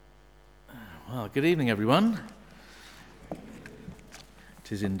Well, good evening, everyone.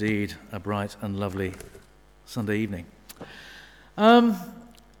 It is indeed a bright and lovely Sunday evening.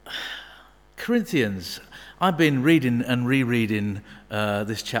 Corinthians. I've been reading and rereading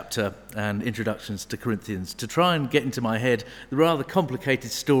this chapter and introductions to Corinthians to try and get into my head the rather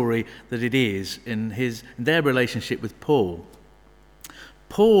complicated story that it is in their relationship with Paul.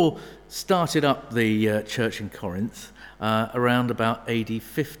 Paul started up the church in Corinth around about AD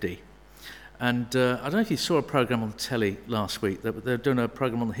 50. And I don't know if you saw a program on the telly last week. They're doing a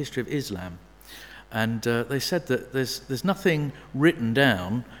program on the history of Islam. And they said that there's nothing written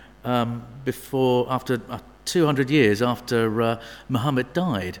down after 200 years after Muhammad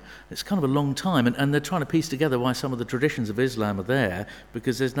died. It's kind of a long time. And they're trying to piece together why some of the traditions of Islam are there,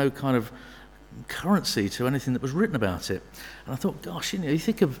 because there's no kind of currency to anything that was written about it. And I thought, gosh, you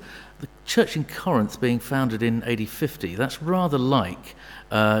think of the church in Corinth being founded in AD 50. That's rather like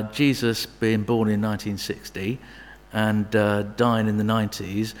Jesus being born in 1960 and dying in the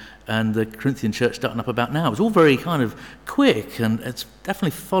 90s, and the Corinthian church starting up about now. It's all very kind of quick, and it's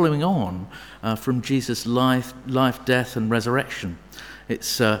definitely following on from Jesus' life, death, and resurrection.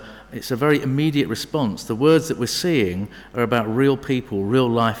 It's a very immediate response. The words that we're seeing are about real people, real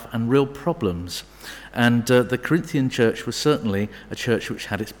life, and real problems. And the Corinthian church was certainly a church which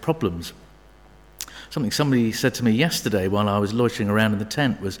had its problems. Something somebody said to me yesterday while I was loitering around in the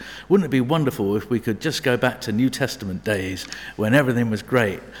tent was, wouldn't it be wonderful if we could just go back to New Testament days when everything was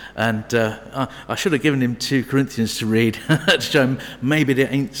great? And I should have given him 2 Corinthians to read to show him maybe it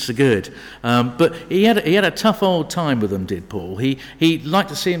ain't so good. But he had a tough old time with them, did Paul. He liked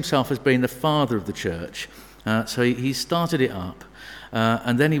to see himself as being the father of the church, so he started it up.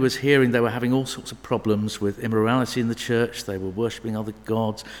 And then he was hearing they were having all sorts of problems with immorality in the church. They were worshipping other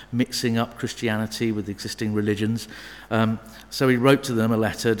gods, mixing up Christianity with existing religions. So he wrote to them a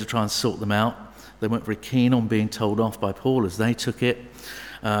letter to try and sort them out. They weren't very keen on being told off by Paul as they took it.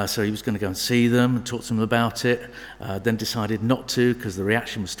 So he was going to go and see them and talk to them about it, then decided not to because the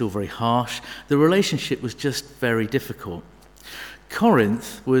reaction was still very harsh. The relationship was just very difficult.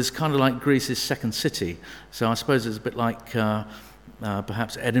 Corinth was kind of like Greece's second city. So I suppose it's a bit like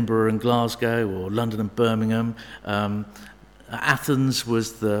perhaps Edinburgh and Glasgow, or London and Birmingham. Athens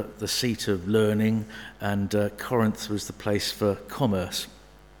was the seat of learning, and Corinth was the place for commerce.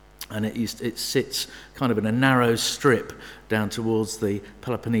 And it sits kind of in a narrow strip down towards the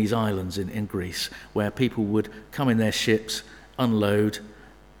Peloponnese Islands in Greece, where people would come in their ships, unload,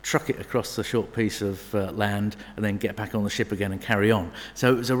 truck it across the short piece of land, and then get back on the ship again and carry on.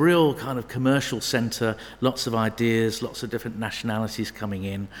 So it was a real kind of commercial centre, lots of ideas, lots of different nationalities coming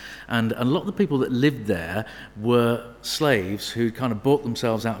in, and a lot of the people that lived there were slaves who kind of bought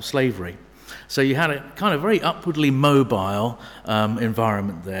themselves out of slavery. So you had a kind of very upwardly mobile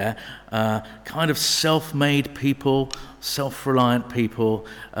environment there, kind of self-made people, self-reliant people,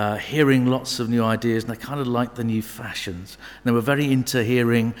 hearing lots of new ideas, and they kind of liked the new fashions. And they were very into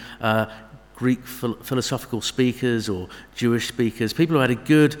hearing Greek philosophical speakers or Jewish speakers, people who had a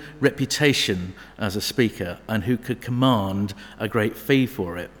good reputation as a speaker and who could command a great fee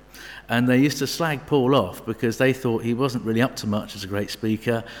for it. And they used to slag Paul off because they thought he wasn't really up to much as a great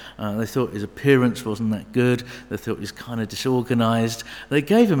speaker. They thought his appearance wasn't that good. They thought he was kind of disorganized. They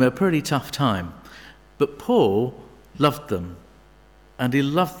gave him a pretty tough time. But Paul loved them. And he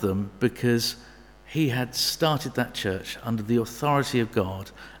loved them because he had started that church under the authority of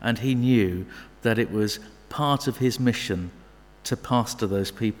God, and he knew that it was part of his mission to pastor those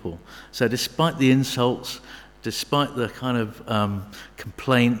people. So despite the insults, despite the kind of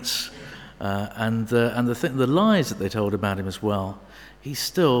complaints and the lies that they told about him as well, he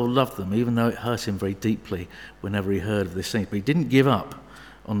still loved them, even though it hurt him very deeply whenever he heard of this thing. But he didn't give up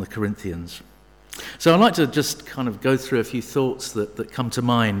on the Corinthians. So I'd like to just kind of go through a few thoughts that come to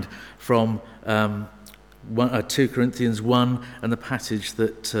mind from 2 Corinthians 1 and the passage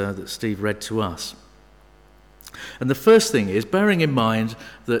that Steve read to us. And the first thing is, bearing in mind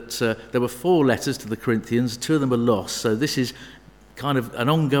that there were 4 letters to the Corinthians, 2 of them were lost, so this is kind of an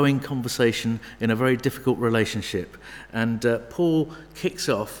ongoing conversation in a very difficult relationship. And Paul kicks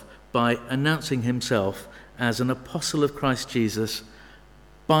off by announcing himself as an apostle of Christ Jesus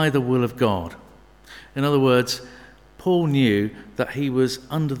by the will of God. In other words, Paul knew that he was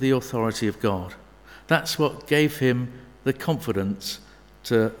under the authority of God. That's what gave him the confidence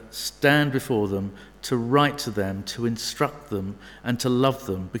to stand before them, to write to them, to instruct them, and to love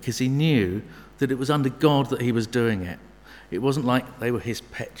them, because he knew that it was under God that he was doing it. It wasn't like they were his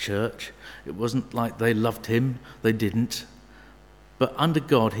pet church. It wasn't like they loved him. They didn't. But under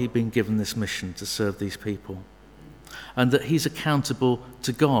God, he'd been given this mission to serve these people. And that he's accountable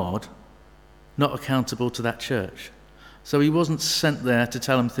to God not accountable to that church. So he wasn't sent there to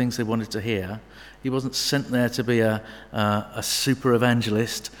tell them things they wanted to hear. He wasn't sent there to be a super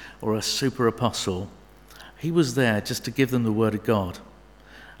evangelist or a super apostle. He was there just to give them the word of God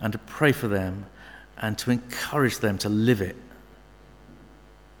and to pray for them and to encourage them to live it.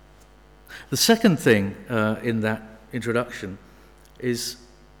 The second thing in that introduction is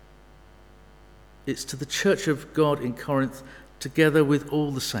it's to the church of God in Corinth together with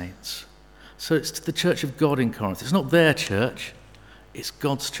all the saints. So it's to the church of God in Corinth. It's not their church, it's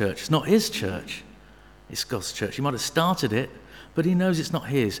God's church. It's not his church, it's God's church. He might have started it, but he knows it's not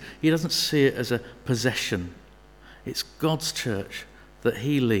his. He doesn't see it as a possession. It's God's church that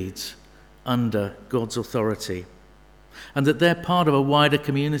he leads under God's authority, and that they're part of a wider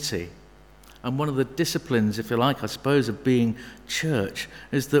community. And one of the disciplines, if you like, I suppose, of being church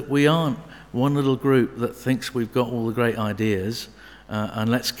is that we aren't one little group that thinks we've got all the great ideas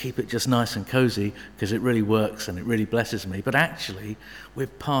and let's keep it just nice and cozy because it really works and it really blesses me. But actually, we're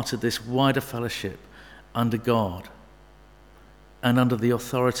part of this wider fellowship under God and under the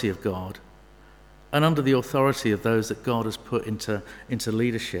authority of God and under the authority of those that God has put into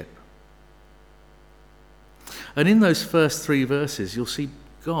leadership. And in those first 3 verses, you'll see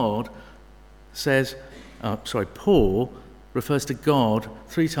Paul refers to God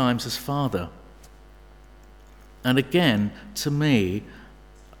 3 times as Father. And again, to me,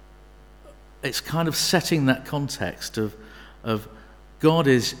 it's kind of setting that context of God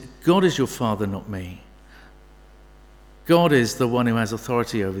is your Father, not me. God is the one who has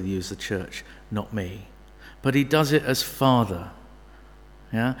authority over you as the church, not me. But he does it as Father,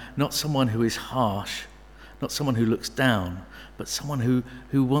 not someone who is harsh, not someone who looks down, but someone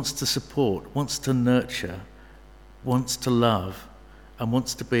who wants to support, wants to nurture, wants to love, and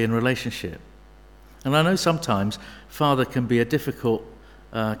wants to be in relationship. And I know sometimes Father can be a difficult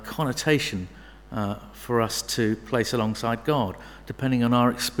connotation for us to place alongside God, depending on our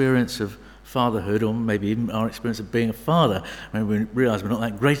experience of fatherhood, or maybe even our experience of being a father. I mean, we realise we're not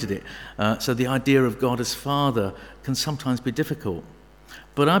that great at it. So the idea of God as Father can sometimes be difficult.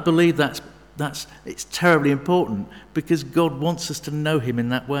 But I believe it's terribly important, because God wants us to know him in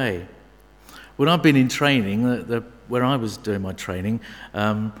that way. When I've been in training, where I was doing my training,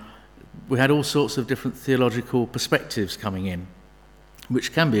 we had all sorts of different theological perspectives coming in,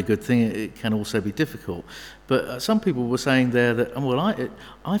 which can be a good thing. It can also be difficult. But some people were saying there that,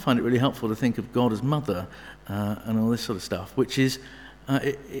 I find it really helpful to think of God as mother and all this sort of stuff, which is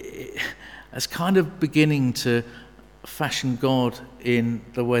as kind of beginning to fashion God in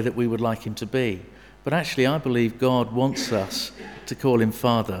the way that we would like him to be. But actually, I believe God wants us to call him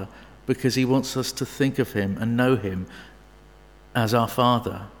Father because he wants us to think of him and know him as our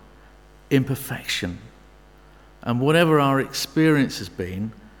Father in perfection. And whatever our experience has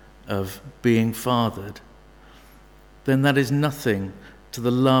been of being fathered, then that is nothing to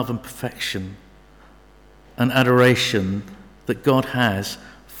the love and perfection and adoration that God has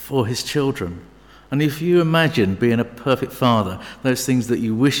for his children. And if you imagine being a perfect father, those things that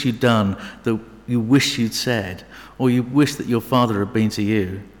you wish you'd done, that you wish you'd said, or you wish that your father had been to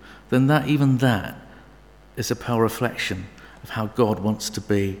you, then that is a power reflection of how God wants to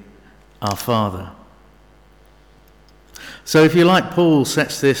be our Father. So if you like, Paul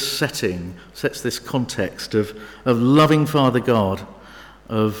sets this context of loving Father God,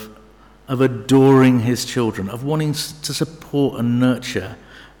 of adoring his children, of wanting to support and nurture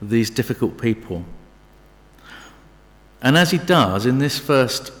these difficult people. And as he does in this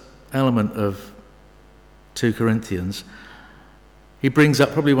first element of 2 Corinthians, he brings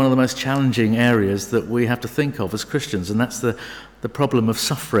up probably one of the most challenging areas that we have to think of as Christians, and that's the problem of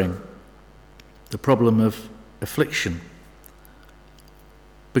suffering, the problem of affliction,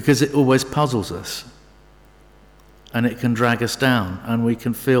 because it always puzzles us and it can drag us down, and we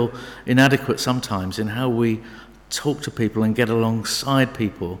can feel inadequate sometimes in how we talk to people and get alongside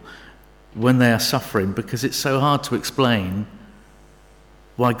people when they are suffering, because it's so hard to explain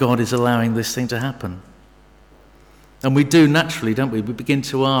why God is allowing this thing to happen. And we do naturally, don't we? We begin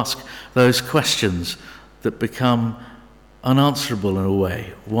to ask those questions that become unanswerable in a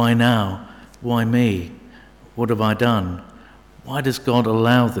way. Why now? Why me? What have I done? Why does God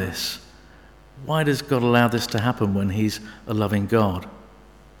allow this? Why does God allow this to happen when he's a loving God?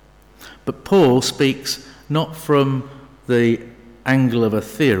 But Paul speaks not from the angle of a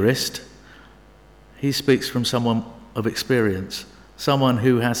theorist. He speaks from someone of experience, someone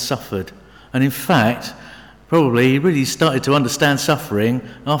who has suffered. And in fact, probably he really started to understand suffering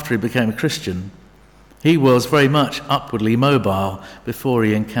after he became a Christian. He was very much upwardly mobile before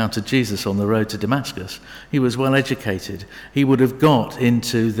he encountered Jesus on the road to Damascus. He was well educated. He would have got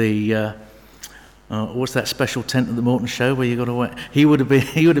into the What's that special tent at the Moreton show where you got to wait? He would have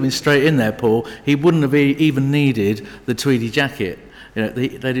been straight in there, Paul. He wouldn't have even needed the tweedy jacket.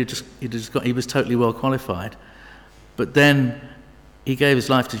 He was totally well qualified. But then he gave his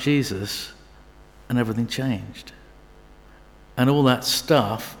life to Jesus, and everything changed. And all that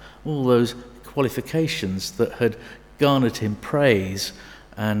stuff, all those qualifications that had garnered him praise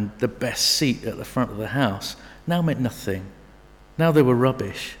and the best seat at the front of the house, now meant nothing. Now they were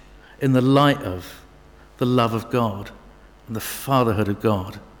rubbish in the light of the love of God and the fatherhood of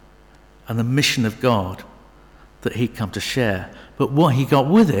God and the mission of God that he'd come to share. But what he got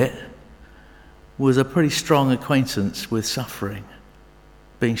with it was a pretty strong acquaintance with suffering,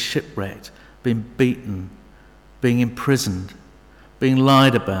 being shipwrecked, being beaten, being imprisoned, being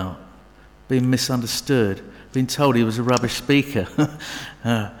lied about, being misunderstood, being told he was a rubbish speaker.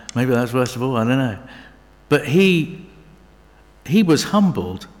 Maybe that's worst of all, I don't know. But he was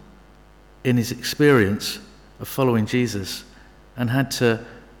humbled in his experience of following Jesus and had to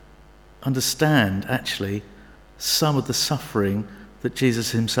understand, actually, some of the suffering that Jesus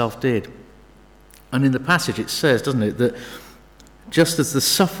himself did. And in the passage it says, doesn't it, that just as the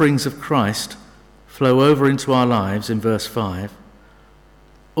sufferings of Christ flow over into our lives, in verse 5,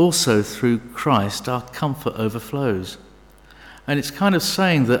 also through Christ our comfort overflows. And it's kind of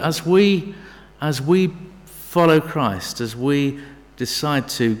saying that as we follow Christ, as we decide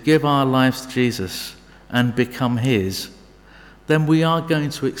to give our lives to Jesus and become his, then we are going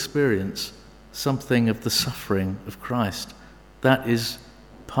to experience something of the suffering of Christ. That is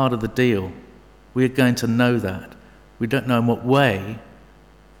part of the deal. We are going to know that. We don't know in what way,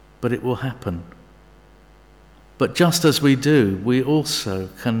 but it will happen. But just as we do, we also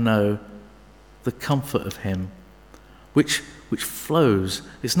can know the comfort of him, which flows.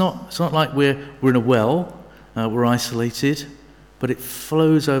 It's not like we're in a well, we're isolated, but it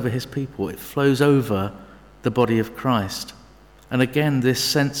flows over his people. It flows over the body of Christ. And again, this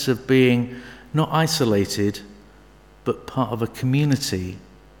sense of being not isolated, but part of a community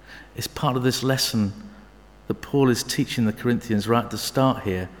is part of this lesson that Paul is teaching the Corinthians right at the start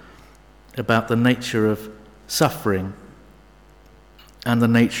here about the nature of suffering and the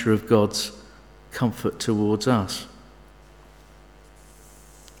nature of God's comfort towards us.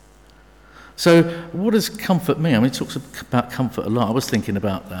 So what does comfort mean? I mean, it talks about comfort a lot. I was thinking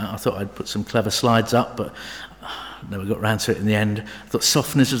about that. I thought I'd put some clever slides up, but never got around to it in the end. I thought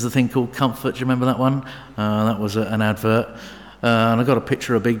softness was the thing called comfort. Do you remember that one? That was an advert. And I got a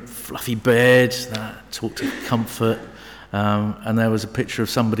picture of a big fluffy bed that talked of comfort. And there was a picture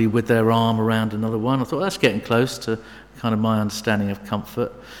of somebody with their arm around another one. I thought, that's getting close to kind of my understanding of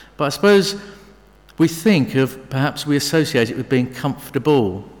comfort. But I suppose we think of, perhaps we associate it with being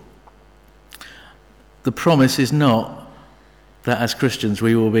comfortable. The promise is not that as Christians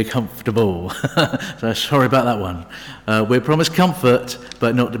we will be comfortable. So sorry about that one. We're promised comfort,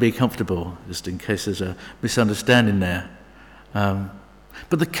 but not to be comfortable, just in case there's a misunderstanding there.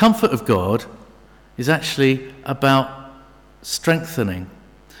 But the comfort of God is actually about strengthening.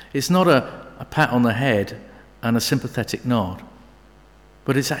 It's not a pat on the head and a sympathetic nod,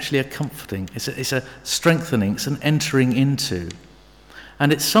 but it's actually a comforting. It's a strengthening. It's an entering into.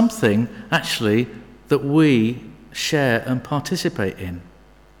 And it's something, actually, that we share and participate in.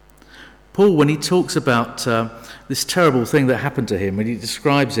 Paul, when he talks about this terrible thing that happened to him, when he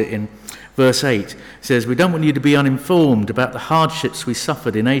describes it in verse 8, he says, "We don't want you to be uninformed about the hardships we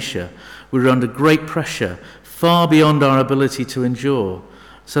suffered in Asia. We were under great pressure, far beyond our ability to endure,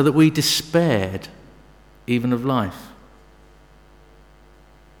 so that we despaired even of life."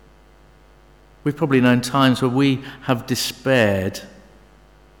 We've probably known times where we have despaired,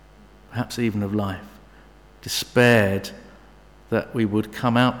 perhaps even of life. Despaired that we would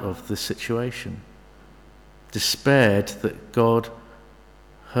come out of this situation. Despaired that God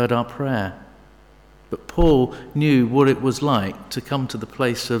heard our prayer. But Paul knew what it was like to come to the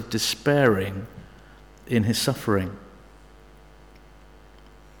place of despairing in his suffering.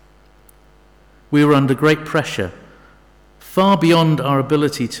 We were under great pressure, far beyond our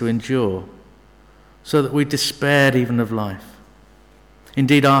ability to endure, so that we despaired even of life.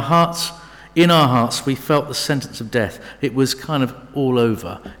 Indeed, in our hearts, we felt the sentence of death. It was kind of all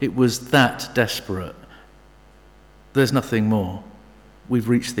over. It was that desperate. There's nothing more. We've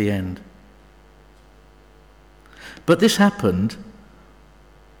reached the end. But this happened.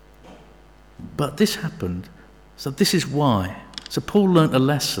 So this is why. So Paul learnt a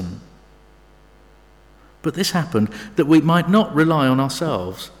lesson. But this happened that we might not rely on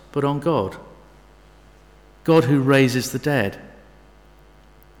ourselves, but on God. God who raises the dead.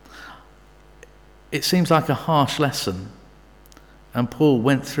 It seems like a harsh lesson, and Paul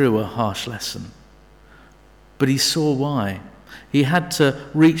went through a harsh lesson. but he saw why. He had to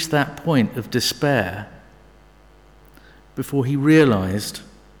reach that point of despair before he realized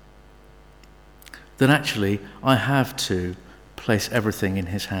that actually I have to place everything in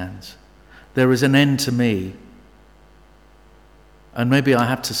his hands. There is an end to me, and maybe I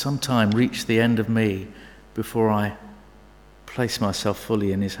have to sometime reach the end of me before I place myself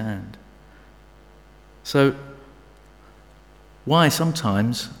fully in his hand. So, why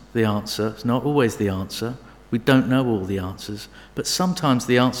sometimes the answer, it's not always the answer, we don't know all the answers, but sometimes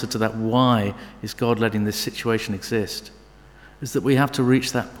the answer to that why is God letting this situation exist, is that we have to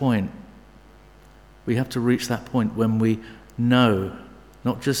reach that point. We have to reach that point when we know,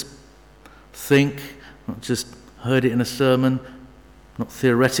 not just think, not just heard it in a sermon, not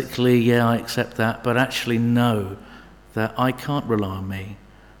theoretically, yeah, I accept that, but actually know that I can't rely on me,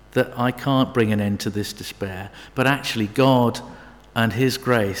 that I can't bring an end to this despair, but actually God and his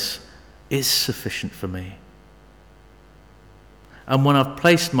grace is sufficient for me. And when I've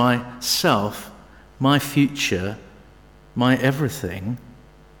placed myself, my future, my everything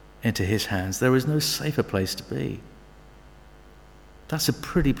into his hands, there is no safer place to be. That's a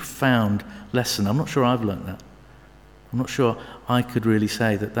pretty profound lesson. I'm not sure I've learnt that. I'm not sure I could really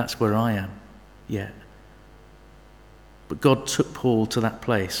say that that's where I am yet. But God took Paul to that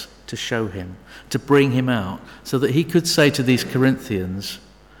place to show him, to bring him out, so that he could say to these Corinthians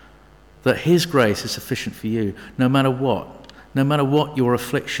that his grace is sufficient for you, no matter what your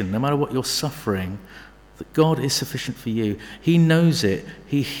affliction, no matter what your suffering, that God is sufficient for you. He knows it,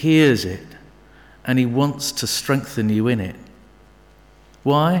 he hears it, and he wants to strengthen you in it.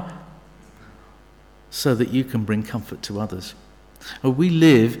 Why? So that you can bring comfort to others. We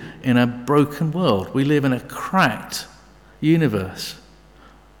live in a broken world. We live in a cracked universe.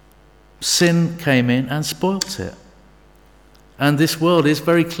 Sin came in and spoilt it. And this world is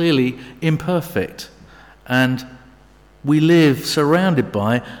very clearly imperfect. And we live surrounded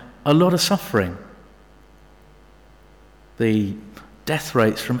by a lot of suffering. The death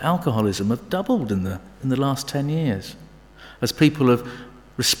rates from alcoholism have doubled in the last 10 years as people have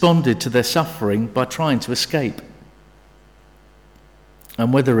responded to their suffering by trying to escape.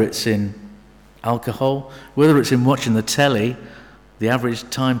 And whether it's in alcohol, whether it's in watching the telly, the average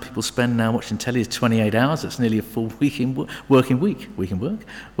time people spend now watching telly is 28 hours. That's nearly a full working week.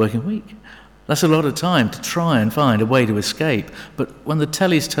 That's a lot of time to try and find a way to escape. But when the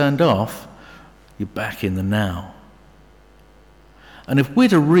telly's turned off, you're back in the now. And if we're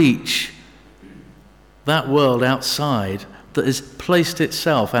to reach that world outside that has placed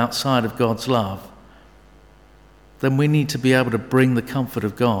itself outside of God's love, then we need to be able to bring the comfort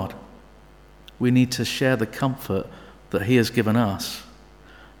of God. We need to share the comfort that he has given us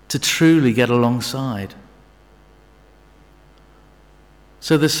to truly get alongside.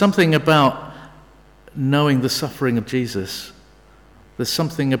 So there's something about knowing the suffering of Jesus. There's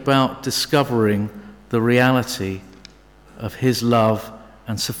something about discovering the reality of his love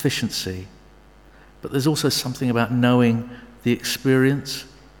and sufficiency. But there's also something about knowing the experience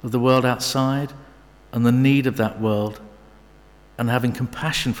of the world outside and the need of that world and having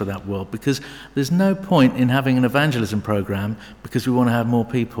compassion for that world, because there's no point in having an evangelism program because we want to have more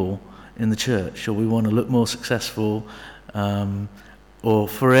people in the church or we want to look more successful or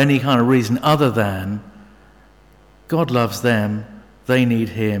for any kind of reason other than God loves them, they need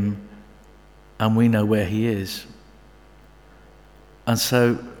him, and we know where he is. And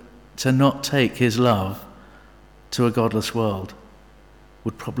so to not take his love to a godless world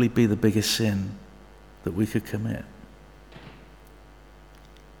would probably be the biggest sin that we could commit.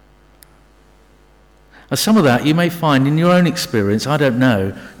 Now, some of that you may find in your own experience, I don't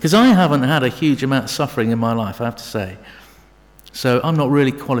know, because I haven't had a huge amount of suffering in my life, I have to say. So I'm not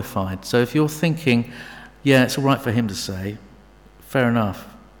really qualified. So if you're thinking, yeah, it's all right for him to say, fair enough,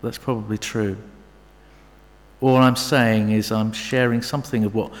 that's probably true. All I'm saying is I'm sharing something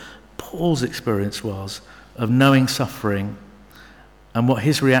of what Paul's experience was of knowing suffering and what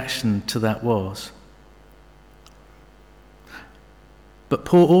his reaction to that was. But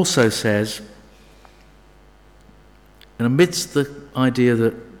Paul also says, and amidst the idea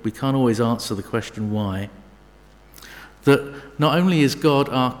that we can't always answer the question why, that not only is God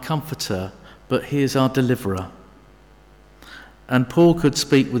our comforter, but he is our deliverer. And Paul could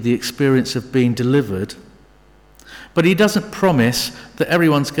speak with the experience of being delivered, but he doesn't promise that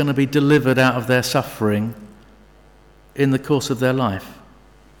everyone's going to be delivered out of their suffering in the course of their life.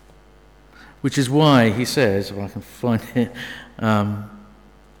 Which is why he says, if I can find it,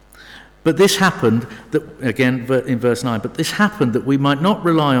 but this happened, that again in verse 9, but this happened that we might not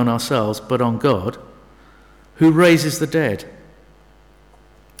rely on ourselves, but on God, who raises the dead.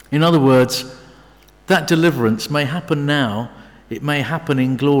 In other words, That deliverance may happen now, it may happen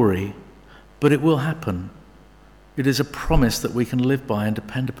in glory, but it will happen. It is a promise that we can live by and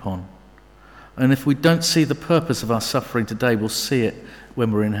depend upon. And if we don't see the purpose of our suffering today, we'll see it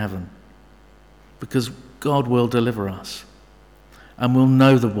when we're in heaven. Because God will deliver us, and we'll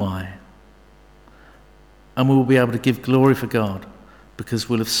know the why. And we'll be able to give glory for God, because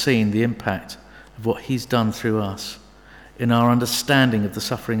we'll have seen the impact of what he's done through us, in our understanding of the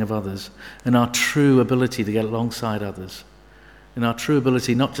suffering of others, in our true ability to get alongside others, in our true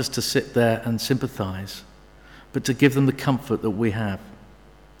ability not just to sit there and sympathize, but to give them the comfort that we have,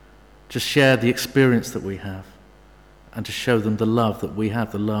 to share the experience that we have, and to show them the love that we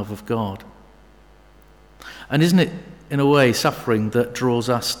have, the love of God. And isn't it, in a way, suffering that draws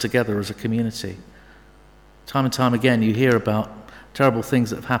us together as a community? Time and time again you hear about terrible things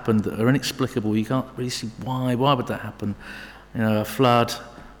that have happened that are inexplicable. You can't really see why would that happen. A flood,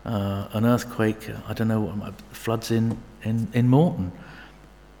 an earthquake, I don't know what, floods in Moreton.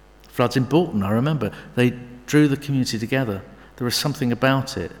 Floods in Bolton, I remember. They drew the community together. There is something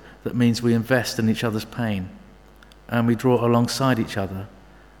about it that means we invest in each other's pain and we draw alongside each other,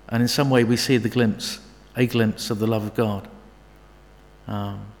 and in some way we see a glimpse of the love of God.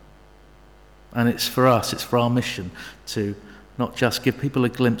 And it's for us, it's for our mission to not just give people a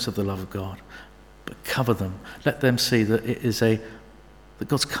glimpse of the love of God, but cover them. Let them see that that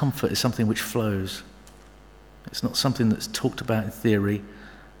God's comfort is something which flows. It's not something that's talked about in theory.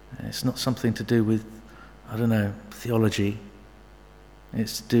 It's not something to do with, theology.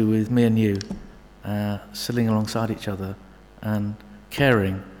 It's to do with me and you sitting alongside each other and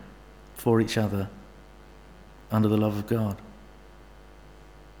caring for each other under the love of God.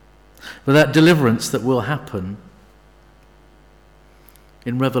 But that deliverance that will happen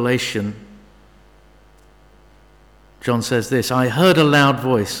in Revelation, John says this, I heard a loud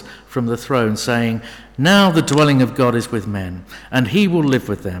voice from the throne saying, now the dwelling of God is with men, and he will live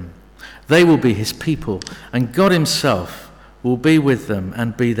with them. They will be his people, and God himself will be with them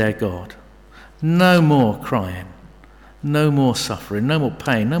and be their God. No more crying, no more suffering, no more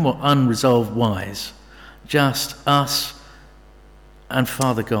pain, no more unresolved whys. Just us and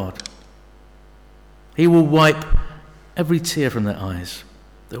Father God. He will wipe every tear from their eyes.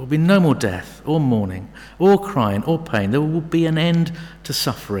 There will be no more death or mourning or crying or pain. There will be an end to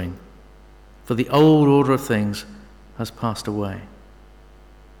suffering, for the old order of things has passed away.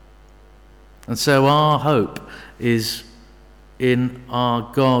 And so our hope is in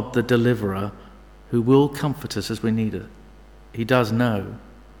our God, the deliverer, who will comfort us as we need it. He does know,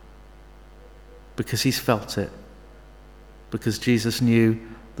 because he's felt it, because Jesus knew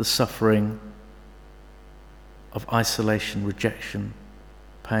the suffering of isolation, rejection,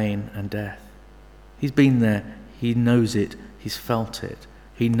 pain and death. He's been there, he knows it, he's felt it,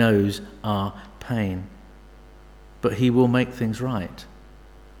 he knows our pain. But he will make things right,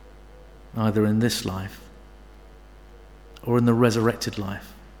 either in this life or in the resurrected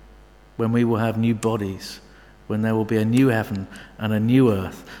life, when we will have new bodies, when there will be a new heaven and a new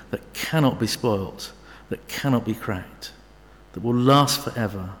earth that cannot be spoilt, that cannot be cracked, that will last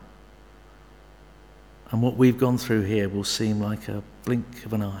forever. And what we've gone through here will seem like a blink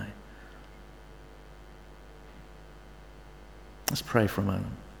of an eye. Let's pray for a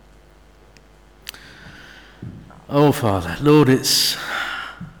moment. Oh, Father, Lord,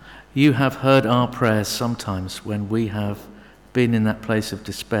 you have heard our prayers sometimes when we have been in that place of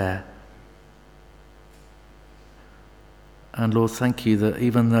despair. And Lord, thank you that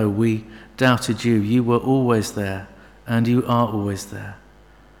even though we doubted you, you were always there, and you are always there.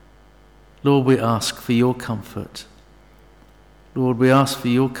 Lord, we ask for your comfort. Lord, we ask for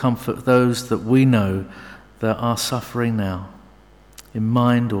your comfort those that we know that are suffering now, in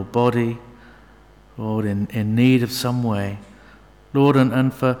mind or body, Lord, in need of some way. Lord,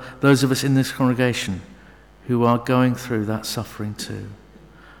 and for those of us in this congregation who are going through that suffering too.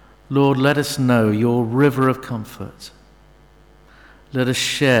 Lord, let us know your river of comfort. Let us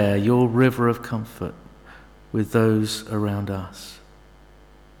share your river of comfort with those around us.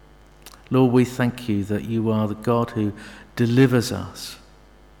 Lord, we thank you that you are the God who delivers us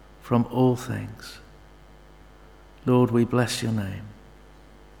from all things. Lord, we bless your name.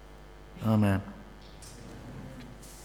 Amen.